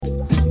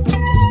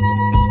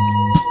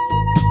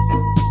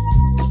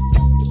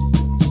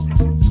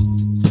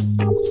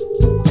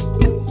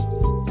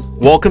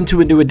Welcome to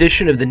a new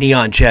edition of the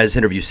Neon Jazz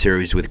interview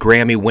series with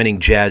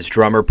Grammy-winning jazz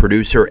drummer,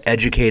 producer,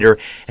 educator,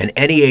 and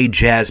NEA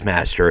jazz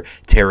master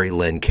Terri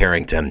Lyne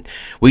Carrington.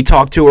 We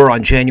talked to her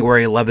on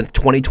January 11th,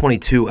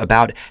 2022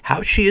 about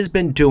how she has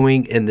been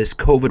doing in this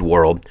COVID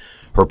world,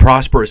 her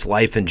prosperous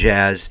life in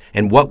jazz,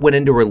 and what went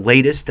into her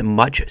latest and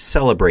much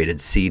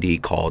celebrated CD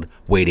called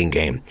Waiting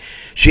Game.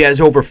 She has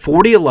over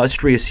 40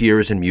 illustrious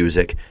years in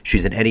music.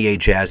 She's an NEA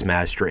jazz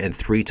master and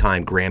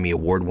 3-time Grammy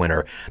Award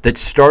winner that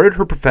started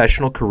her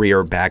professional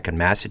career back in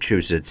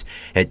Massachusetts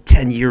at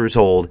 10 years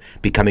old,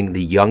 becoming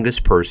the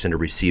youngest person to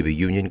receive a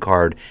union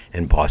card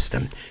in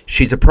Boston.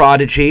 She's a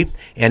prodigy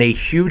and a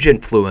huge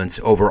influence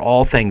over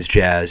all things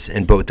jazz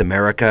in both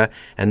America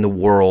and the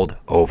world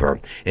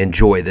over.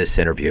 Enjoy this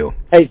interview.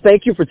 Hey,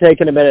 thank you for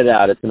taking a minute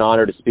out. It's an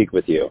honor to speak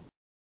with you.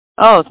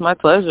 Oh, it's my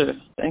pleasure.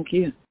 Thank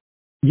you.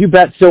 You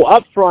bet. So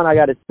up front, I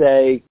got to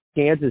say,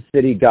 Kansas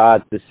City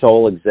got the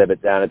Soul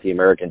exhibit down at the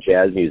American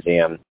Jazz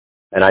Museum,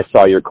 and I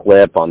saw your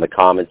clip on the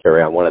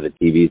commentary on one of the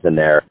TVs in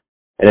there.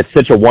 And it's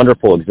such a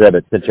wonderful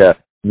exhibit, such a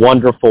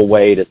wonderful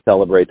way to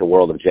celebrate the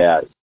world of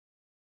jazz.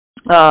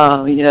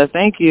 Oh, yeah,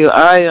 thank you.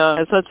 I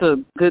had such a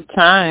good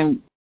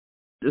time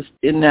just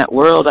in that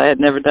world. I had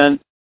never done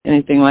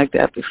anything like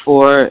that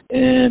before,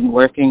 and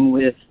working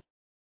with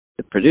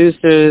the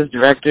producers,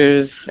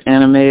 directors,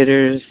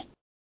 animators,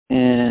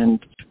 and,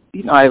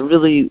 you know, I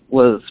really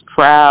was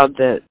proud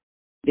that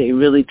they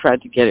really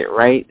tried to get it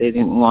right. They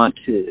didn't want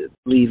to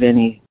leave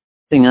anything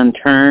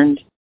unturned,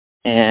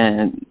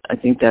 and I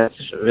think that's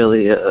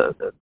really a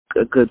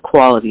good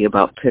quality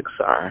about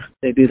Pixar.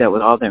 They do that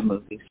with all their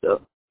movies,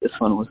 so this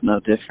one was no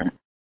different.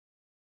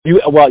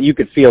 You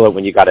could feel it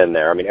when you got in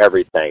there. I mean,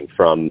 everything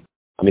from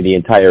the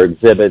entire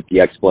exhibit, the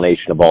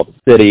explanation of all the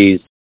cities,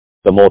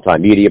 the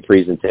multimedia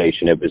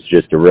presentation. It was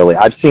just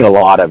I've seen a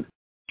lot of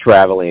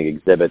traveling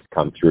exhibits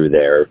come through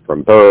there,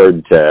 from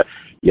Bird to,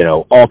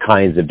 all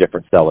kinds of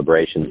different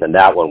celebrations. And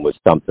that one was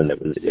something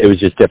it was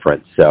just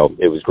different. So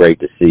it was great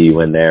to see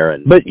you in there.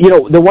 But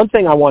the one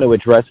thing I want to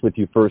address with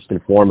you first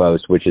and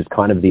foremost, which is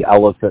kind of the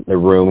elephant in the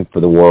room for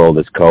the world,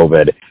 is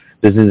COVID.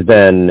 There's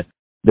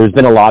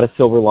been a lot of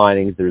silver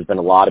linings. There's been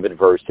a lot of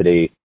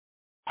adversity.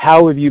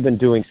 How have you been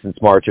doing since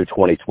March of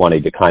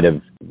 2020 to kind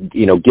of,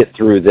 get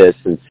through this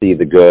and see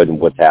the good and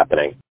what's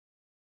happening?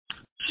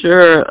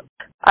 Sure.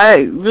 I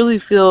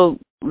really feel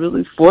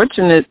really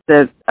fortunate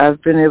that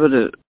I've been able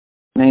to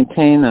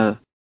maintain a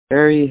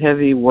very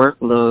heavy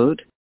workload,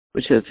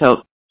 which has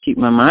helped keep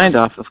my mind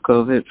off of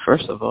COVID,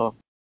 first of all.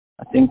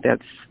 I think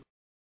that's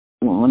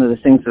one of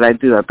the things that I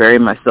do. I bury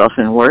myself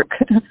in work.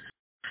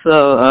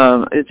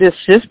 So it just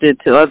shifted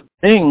to other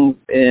things,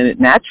 and it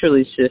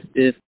naturally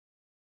shifted.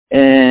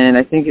 And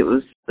I think it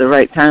was the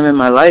right time in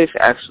my life,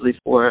 actually,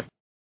 for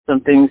some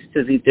things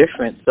to be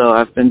different. So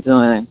I've been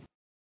doing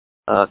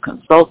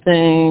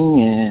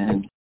consulting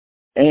and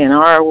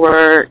A&R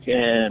work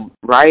and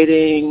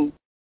writing,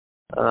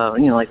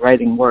 like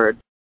writing words,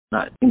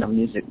 not,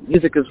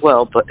 music as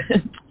well. But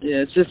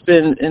yeah, it's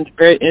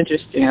very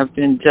interesting. I've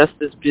been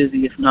just as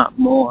busy, if not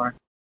more.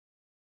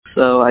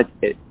 So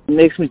it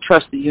makes me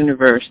trust the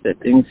universe that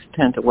things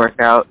tend to work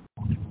out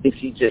if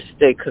you just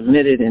stay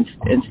committed and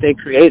stay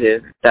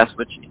creative. That's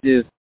what you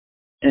do,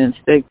 and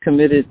stay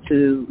committed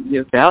to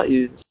your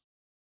values.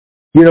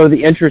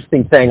 The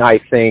interesting thing, I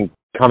think,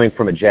 coming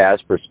from a jazz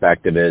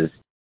perspective, is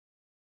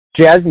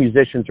jazz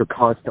musicians are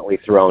constantly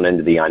thrown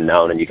into the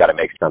unknown, and you got to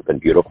make something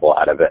beautiful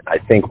out of it. I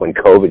think when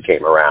COVID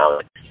came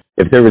around,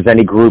 if there was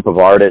any group of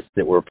artists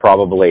that were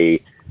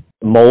probably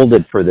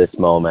molded for this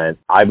moment,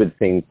 I would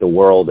think the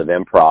world of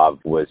improv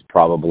was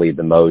probably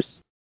the most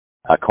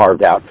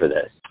carved out for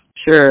this.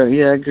 Sure,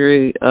 yeah, I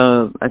agree.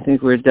 I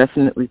think we're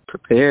definitely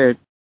prepared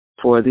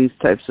for these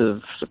types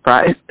of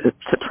surprises,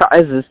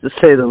 to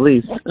say the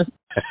least.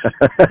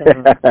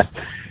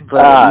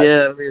 But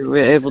yeah, we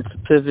were able to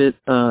pivot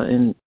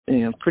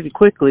pretty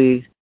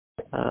quickly,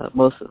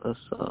 most of us.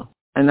 So,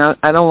 and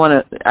I don't want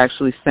to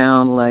actually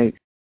sound like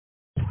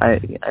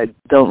I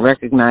don't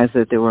recognize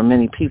that there were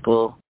many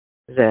people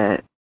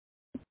that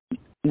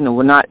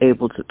were not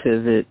able to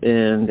pivot,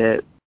 and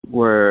that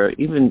were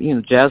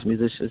even jazz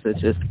musicians that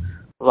just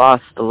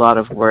lost a lot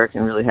of work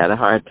and really had a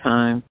hard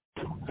time.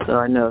 So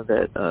I know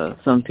that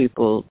some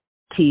people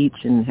teach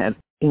and had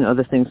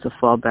other things to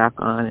fall back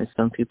on, and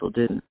some people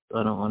didn't. So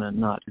I don't want to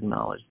not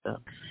acknowledge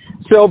them.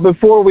 So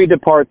before we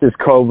depart this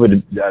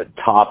COVID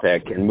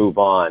topic and move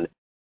on,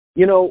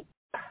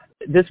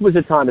 this was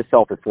a time of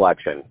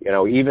self-reflection.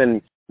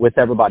 Even with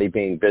everybody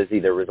being busy,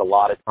 there was a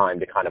lot of time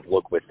to kind of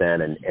look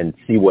within and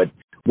see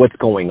what's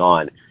going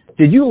on.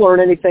 Did you learn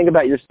anything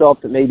about yourself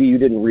that maybe you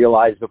didn't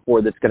realize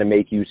before that's going to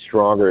make you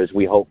stronger as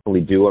we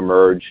hopefully do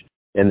emerge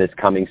in this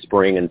coming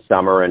spring and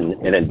summer and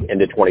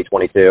into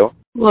 2022?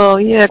 Well,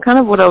 yeah, kind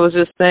of what I was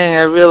just saying.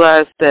 I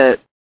realized that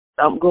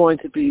I'm going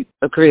to be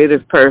a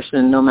creative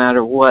person no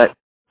matter what.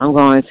 I'm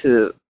going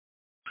to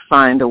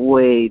find a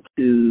way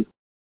to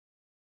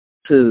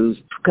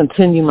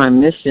continue my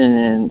mission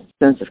and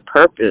sense of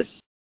purpose,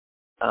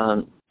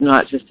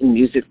 not just in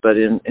music but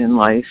in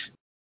life.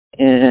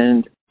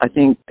 And I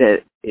think that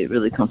it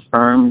really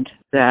confirmed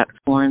that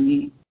for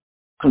me,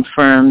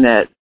 confirmed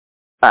that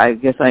I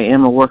guess I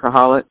am a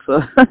workaholic. So,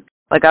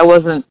 like, I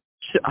wasn't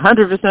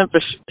 100%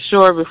 for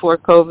sure before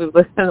COVID,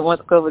 but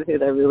once COVID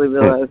hit, I really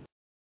realized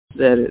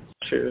that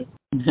it's true.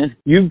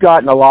 You've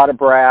gotten a lot of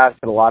brass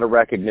and a lot of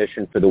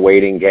recognition for the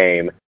waiting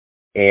game,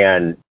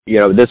 and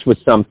this was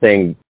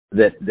something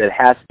that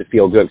has to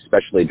feel good,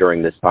 especially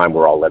during this time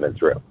we're all living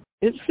through.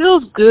 It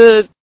feels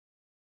good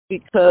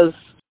because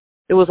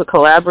it was a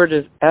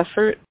collaborative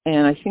effort,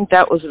 and I think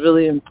that was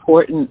really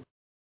important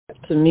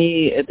to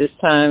me at this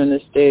time and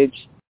this stage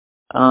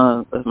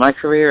of my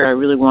career. I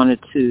really wanted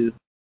to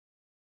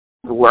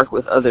work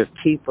with other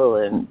people,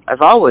 and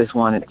I've always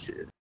wanted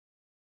to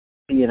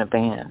be in a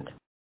band.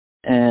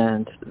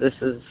 And this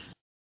is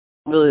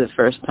really the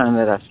first time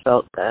that I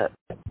felt that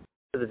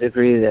to the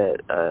degree that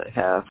I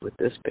have with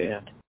this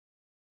band.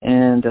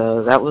 And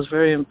that was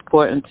very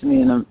important to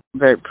me, and I'm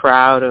very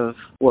proud of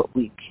what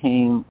we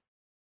came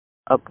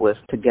up with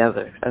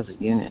together as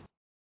a unit.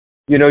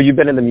 You've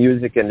been in the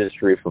music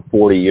industry for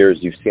 40 years.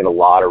 You've seen a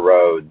lot of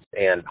roads.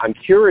 And I'm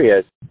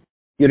curious,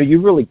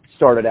 you really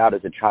started out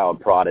as a child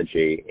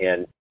prodigy.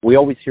 And we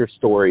always hear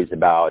stories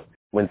about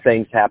when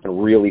things happen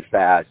really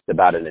fast,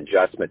 about an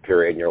adjustment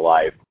period in your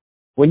life.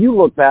 When you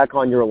look back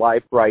on your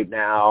life right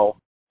now,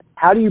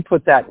 how do you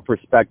put that in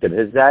perspective?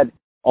 Has that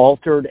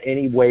altered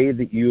any way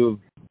that you've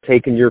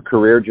taken your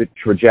career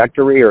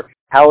trajectory, or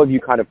how have you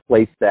kind of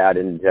placed that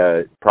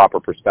into proper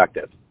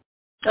perspective?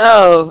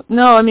 Oh,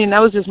 no, I mean,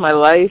 that was just my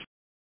life.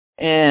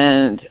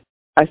 And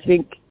I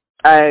think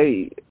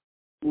I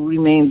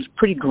remained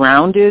pretty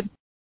grounded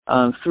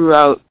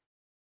throughout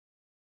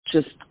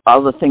just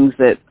all the things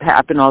that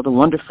happened, all the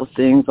wonderful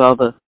things, all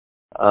the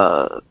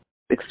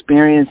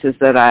experiences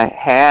that I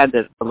had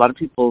that a lot of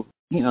people,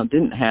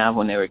 didn't have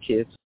when they were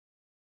kids.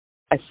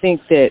 I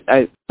think that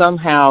I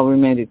somehow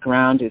remained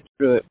grounded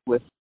through it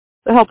with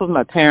the help of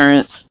my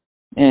parents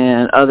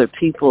and other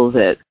people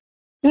that,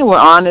 were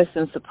honest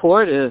and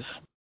supportive.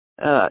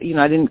 I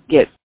didn't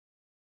get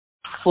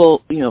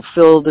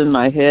filled in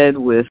my head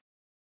with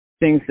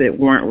things that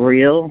weren't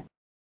real.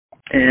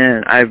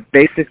 And I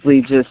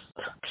basically just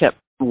kept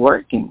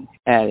working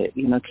at it,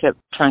 kept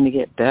trying to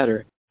get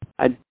better.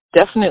 I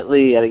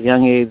definitely, at a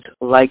young age,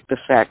 liked the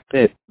fact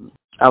that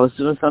I was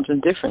doing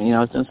something different. I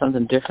was doing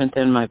something different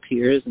than my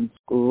peers in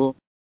school.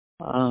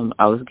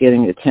 I was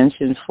getting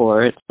attention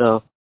for it.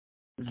 So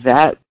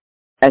that,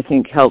 I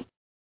think, helped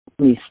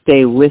me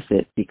stay with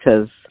it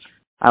because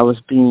I was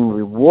being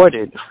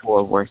rewarded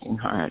for working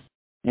hard.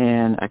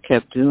 And I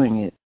kept doing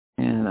it.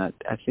 And I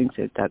think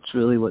that that's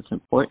really what's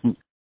important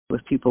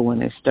with people when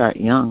they start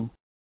young,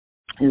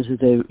 is that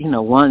they,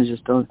 one,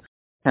 just don't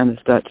kind of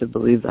start to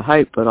believe the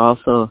hype, but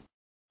also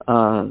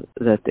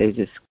that they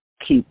just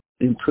keep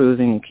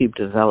improving and keep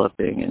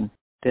developing. And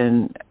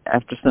then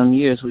after some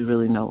years, we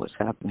really know what's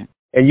happening.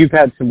 And you've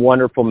had some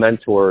wonderful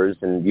mentors,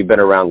 and you've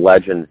been around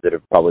legends that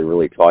have probably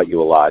really taught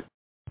you a lot.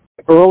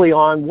 Early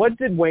on, what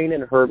did Wayne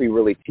and Herbie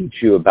really teach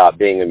you about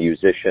being a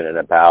musician and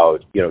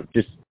about,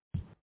 just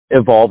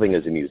evolving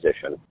as a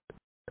musician?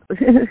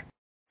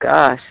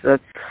 Gosh,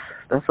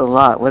 that's a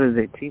lot. What did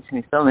they teach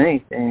me? So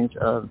many things.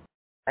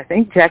 I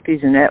think Jack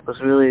DeJohnette was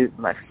really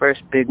my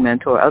first big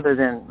mentor. Other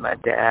than my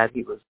dad,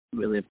 he was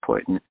really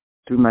important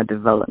through my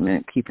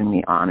development, keeping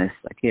me honest.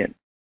 I can't,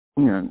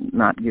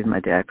 not give my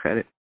dad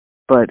credit.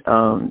 But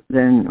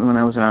then when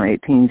I was around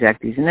 18,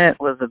 Jack DeJohnette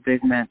was a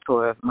big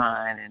mentor of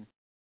mine. And,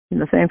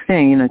 same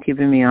thing,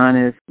 keeping me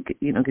honest,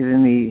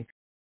 giving me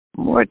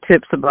more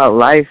tips about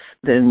life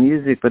than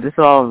music, but it's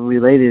all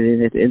related,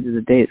 and at the end of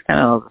the day, it's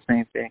kind of all the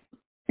same thing.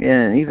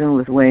 Yeah, and even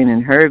with Wayne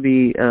and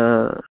Herbie,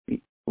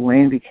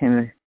 Wayne became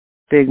a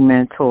big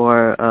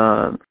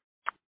mentor,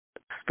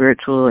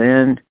 spiritual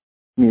and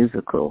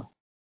musical.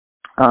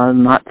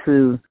 Not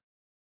to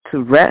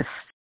rest,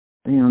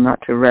 not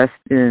to rest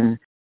in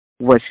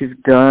what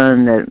you've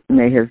done that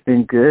may have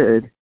been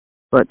good,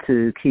 but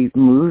to keep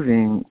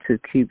moving, to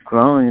keep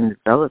growing and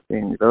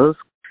developing. Those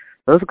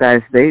guys,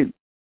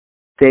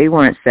 they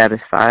weren't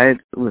satisfied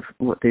with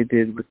what they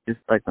did with just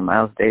like the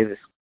Miles Davis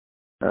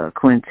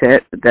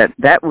quintet.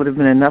 That would have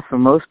been enough for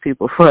most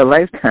people for a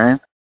lifetime.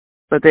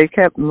 But they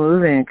kept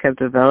moving and kept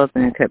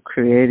developing and kept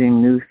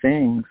creating new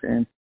things.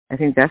 And I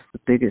think that's the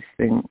biggest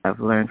thing I've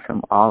learned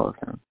from all of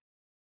them.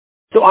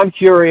 So I'm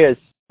curious,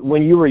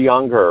 when you were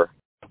younger,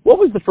 what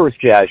was the first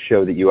jazz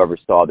show that you ever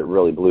saw that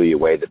really blew you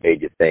away, that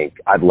made you think,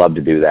 I'd love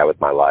to do that with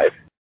my life?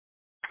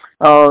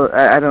 Oh,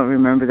 I don't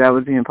remember. That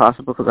would be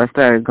impossible because I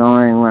started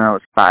going when I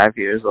was 5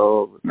 years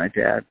old with my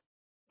dad.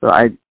 So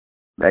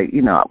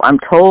I'm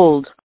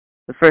told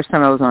the first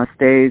time I was on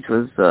stage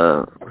was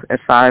at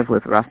 5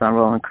 with Rahsaan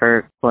Roland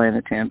Kirk playing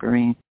the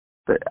tambourine.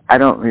 But I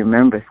don't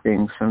remember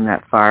things from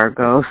that far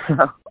ago. So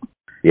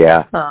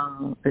yeah,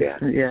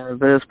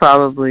 but it's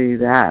probably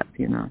that,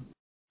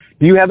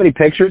 Do you have any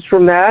pictures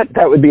from that?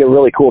 That would be a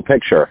really cool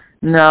picture.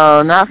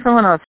 No, not from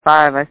when I was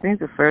 5. I think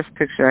the first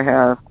picture I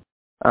have,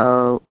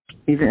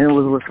 even it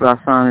was with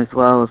Rahsaan as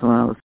well, was when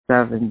I was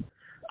 7.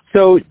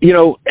 So,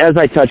 as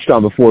I touched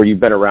on before, you've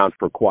been around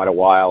for quite a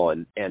while,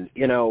 and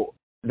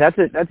that's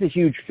a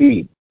huge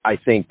feat, I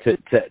think, to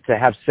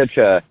have such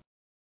a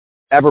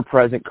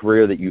ever-present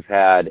career that you've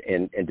had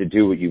and to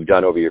do what you've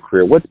done over your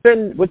career. What's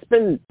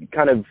been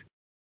kind of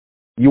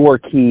your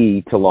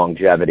key to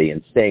longevity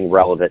and staying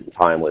relevant and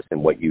timeless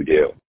in what you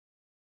do?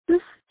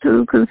 Just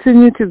to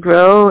continue to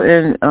grow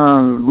and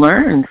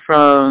learn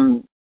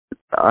from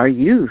our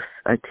youth.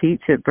 I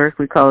teach at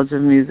Berklee College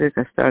of Music.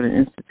 I started an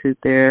institute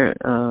there,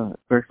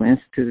 Berklee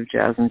Institute of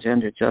Jazz and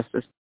Gender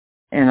Justice,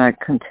 and I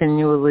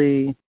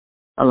continually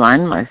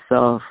align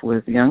myself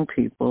with young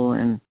people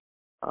and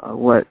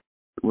what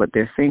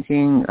they're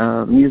thinking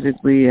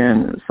musically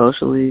and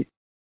socially.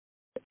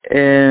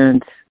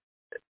 And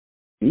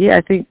yeah,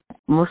 I think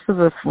most of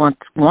us want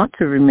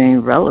to remain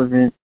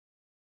relevant,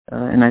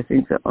 and I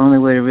think the only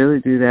way to really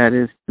do that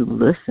is to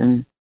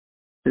listen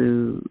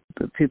to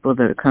the people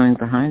that are coming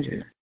behind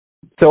you.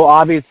 So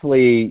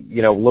obviously,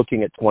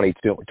 looking at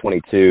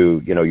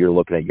 2022, you're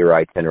looking at your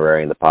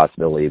itinerary and the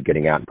possibility of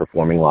getting out and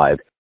performing live.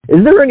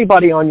 Is there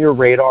anybody on your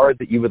radar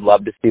that you would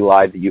love to see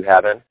live that you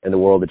haven't in the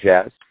world of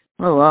jazz?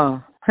 Oh,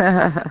 wow.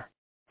 I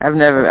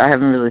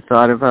haven't really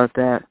thought about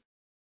that.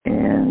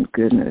 And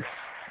goodness,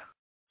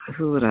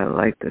 who would I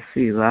like to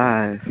see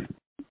live?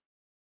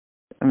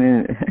 I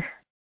mean,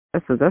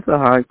 that's a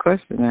hard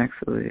question,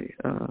 actually.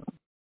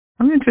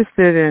 I'm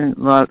interested in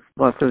lots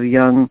of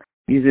young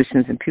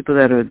musicians and people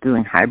that are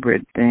doing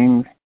hybrid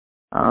things,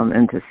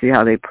 and to see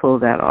how they pull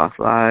that off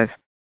live.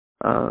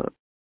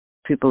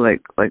 People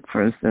like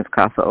for instance,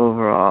 Casa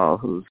Overall,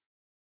 who's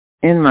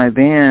in my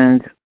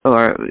band,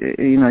 or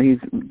he's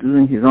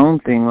doing his own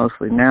thing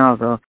mostly now,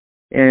 though.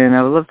 And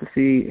I would love to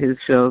see his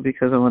show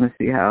because I want to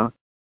see how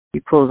he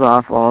pulls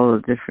off all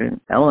the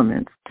different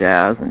elements,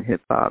 jazz and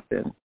hip hop,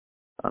 and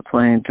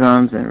playing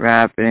drums and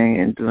rapping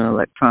and doing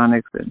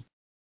electronics, and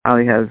how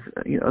he has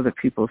other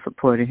people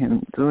supporting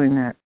him doing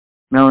that.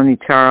 Melanie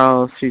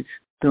Charles, she's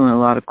doing a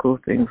lot of cool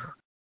things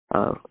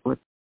with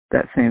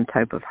that same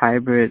type of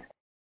hybrid,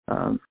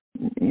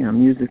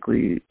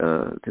 musically,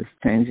 just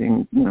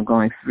changing,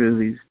 going through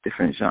these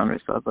different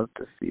genres. So I'd love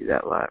to see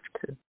that live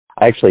too.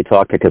 I actually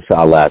talked to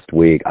Casa last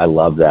week. I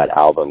love that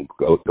album.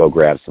 Go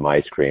grab some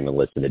ice cream and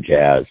listen to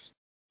jazz.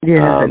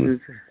 Yeah,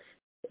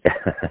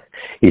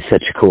 he's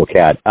such a cool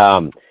cat.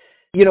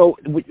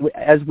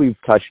 As we've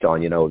touched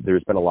on,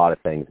 there's been a lot of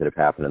things that have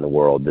happened in the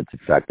world that's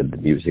affected the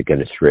music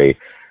industry,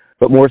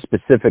 but more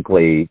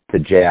specifically to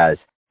jazz.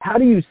 How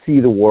do you see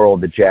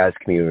the jazz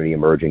community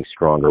emerging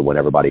stronger when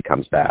everybody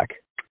comes back?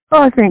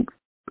 Well, I think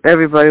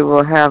everybody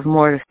will have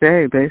more to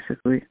say,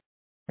 basically.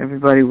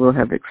 Everybody will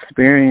have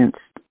experienced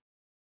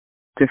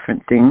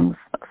different things.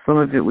 Some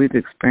of it we've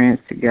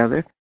experienced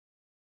together,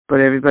 but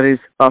everybody's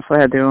also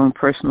had their own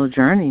personal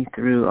journey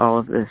through all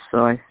of this.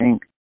 So I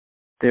think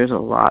there's a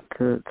lot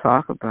to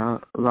talk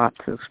about, a lot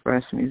to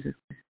express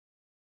musically.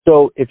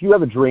 So if you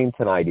have a dream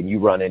tonight and you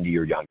run into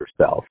your younger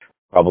self,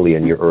 probably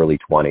in your early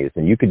 20s,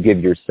 and you could give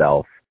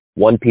yourself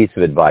one piece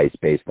of advice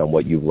based on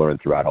what you've learned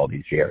throughout all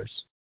these years,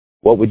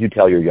 what would you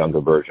tell your younger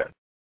version?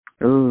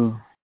 Ooh,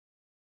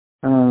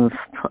 a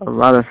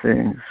lot of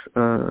things.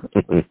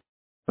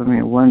 I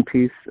mean, one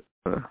piece.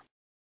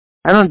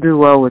 I don't do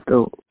well with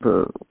the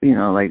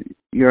like,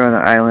 you're on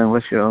an island,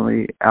 what's your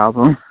only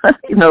album?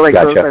 Like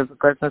Gotcha. Those types of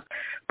questions.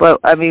 But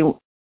I mean,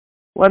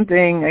 one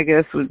thing I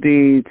guess would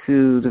be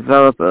to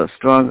develop a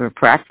stronger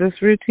practice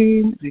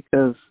routine,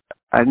 because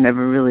I've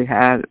never really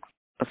had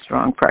a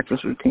strong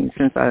practice routine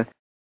since I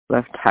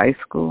left high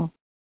school.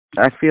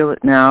 I feel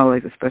it now,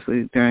 like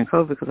especially during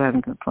COVID, because I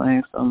haven't been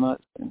playing so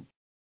much. And,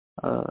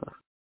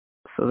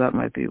 so that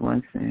might be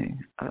one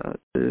thing.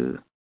 To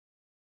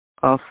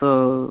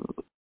also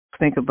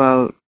think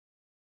about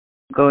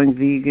going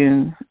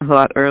vegan a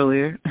lot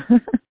earlier.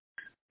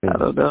 I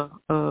don't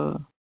know.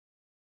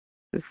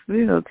 Just,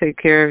 take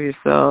care of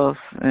yourself.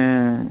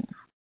 And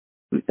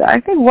I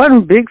think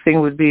one big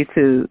thing would be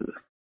to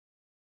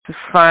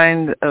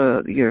find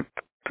your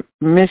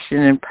mission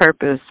and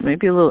purpose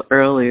maybe a little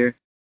earlier.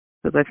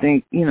 Because I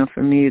think,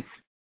 for me, it's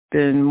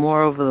been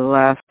more over the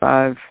last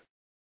 5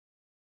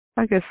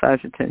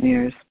 to 10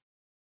 years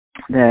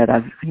that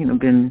I've,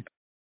 been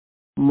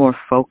more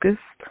focused.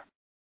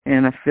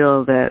 And I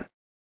feel that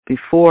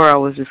before I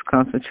was just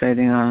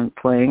concentrating on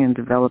playing and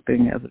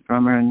developing as a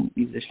drummer and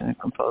musician and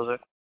composer.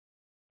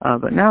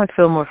 But now I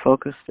feel more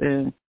focused,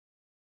 and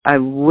I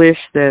wish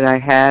that I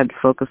had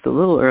focused a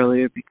little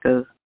earlier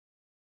because,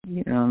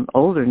 I'm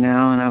older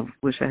now, and I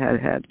wish I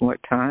had more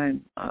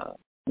time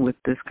with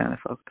this kind of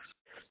focus.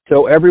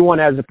 So everyone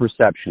has a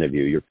perception of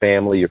you, your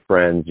family, your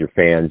friends, your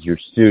fans, your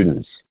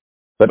students.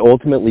 But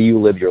ultimately,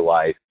 you live your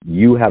life.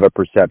 You have a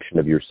perception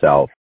of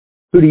yourself.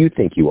 Who do you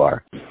think you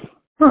are?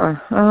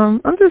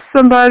 I'm just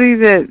somebody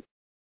that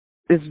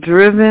is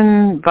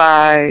driven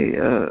by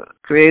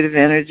creative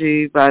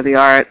energy, by the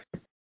arts,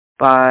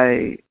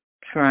 by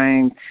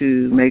trying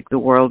to make the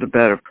world a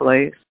better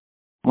place,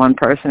 one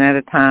person at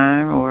a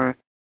time, or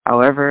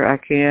however I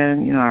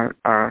can.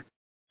 Our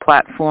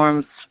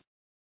platforms,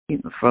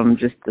 from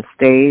just the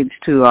stage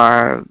to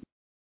our,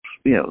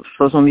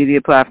 social media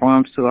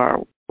platforms, to our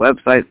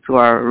websites, to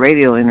our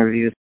radio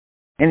interviews.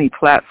 any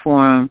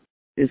platform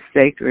is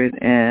sacred,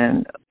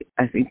 and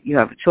I think you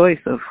have a choice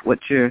of what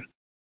you're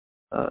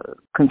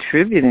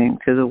contributing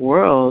to the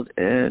world.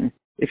 And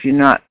if you're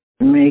not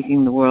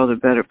making the world a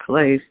better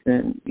place,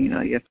 then you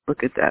have to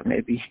look at that.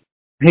 Maybe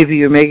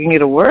you're making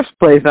it a worse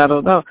place. I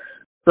don't know.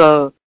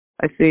 So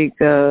I think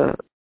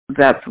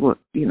that's what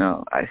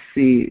I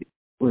see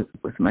with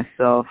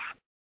myself.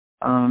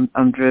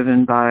 I'm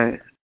driven by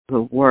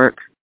the work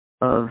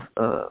of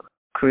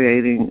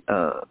creating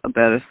a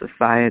better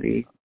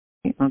society.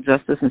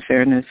 Justice and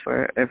fairness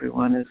for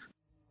everyone is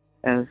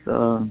as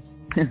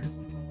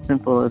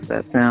simple as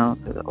that sounds,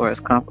 or as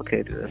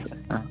complicated as that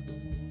sounds.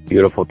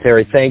 Beautiful.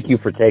 Terry, thank you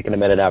for taking a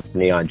minute out for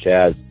Neon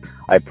Jazz.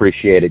 I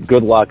appreciate it.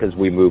 Good luck as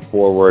we move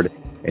forward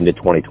into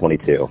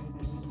 2022.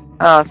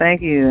 Oh,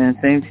 thank you, and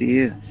same to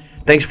you.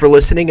 Thanks for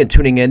listening and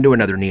tuning in to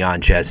another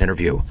Neon Jazz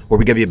interview, where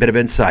we give you a bit of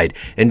insight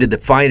into the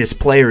finest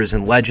players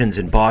and legends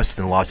in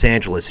Boston, Los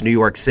Angeles, New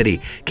York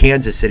City,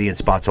 Kansas City, and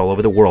spots all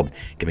over the world,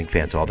 giving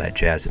fans all that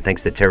jazz. And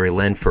thanks to Terry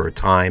Lynn for her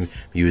time,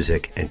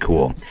 music, and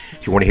cool.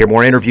 If you want to hear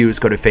more interviews,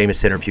 go to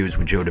Famous Interviews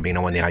with Joe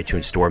Dabino in the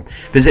iTunes Store.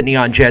 Visit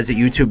neonjazz at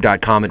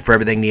youtube.com, and for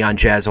everything Neon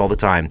Jazz all the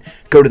time,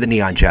 go to the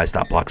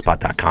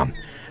neonjazz.blogspot.com.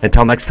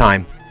 Until next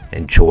time,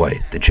 enjoy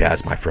the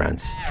jazz, my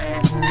friends.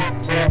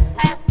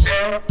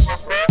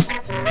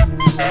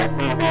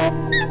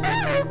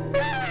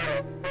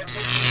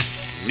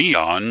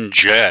 Neon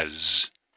Jazz.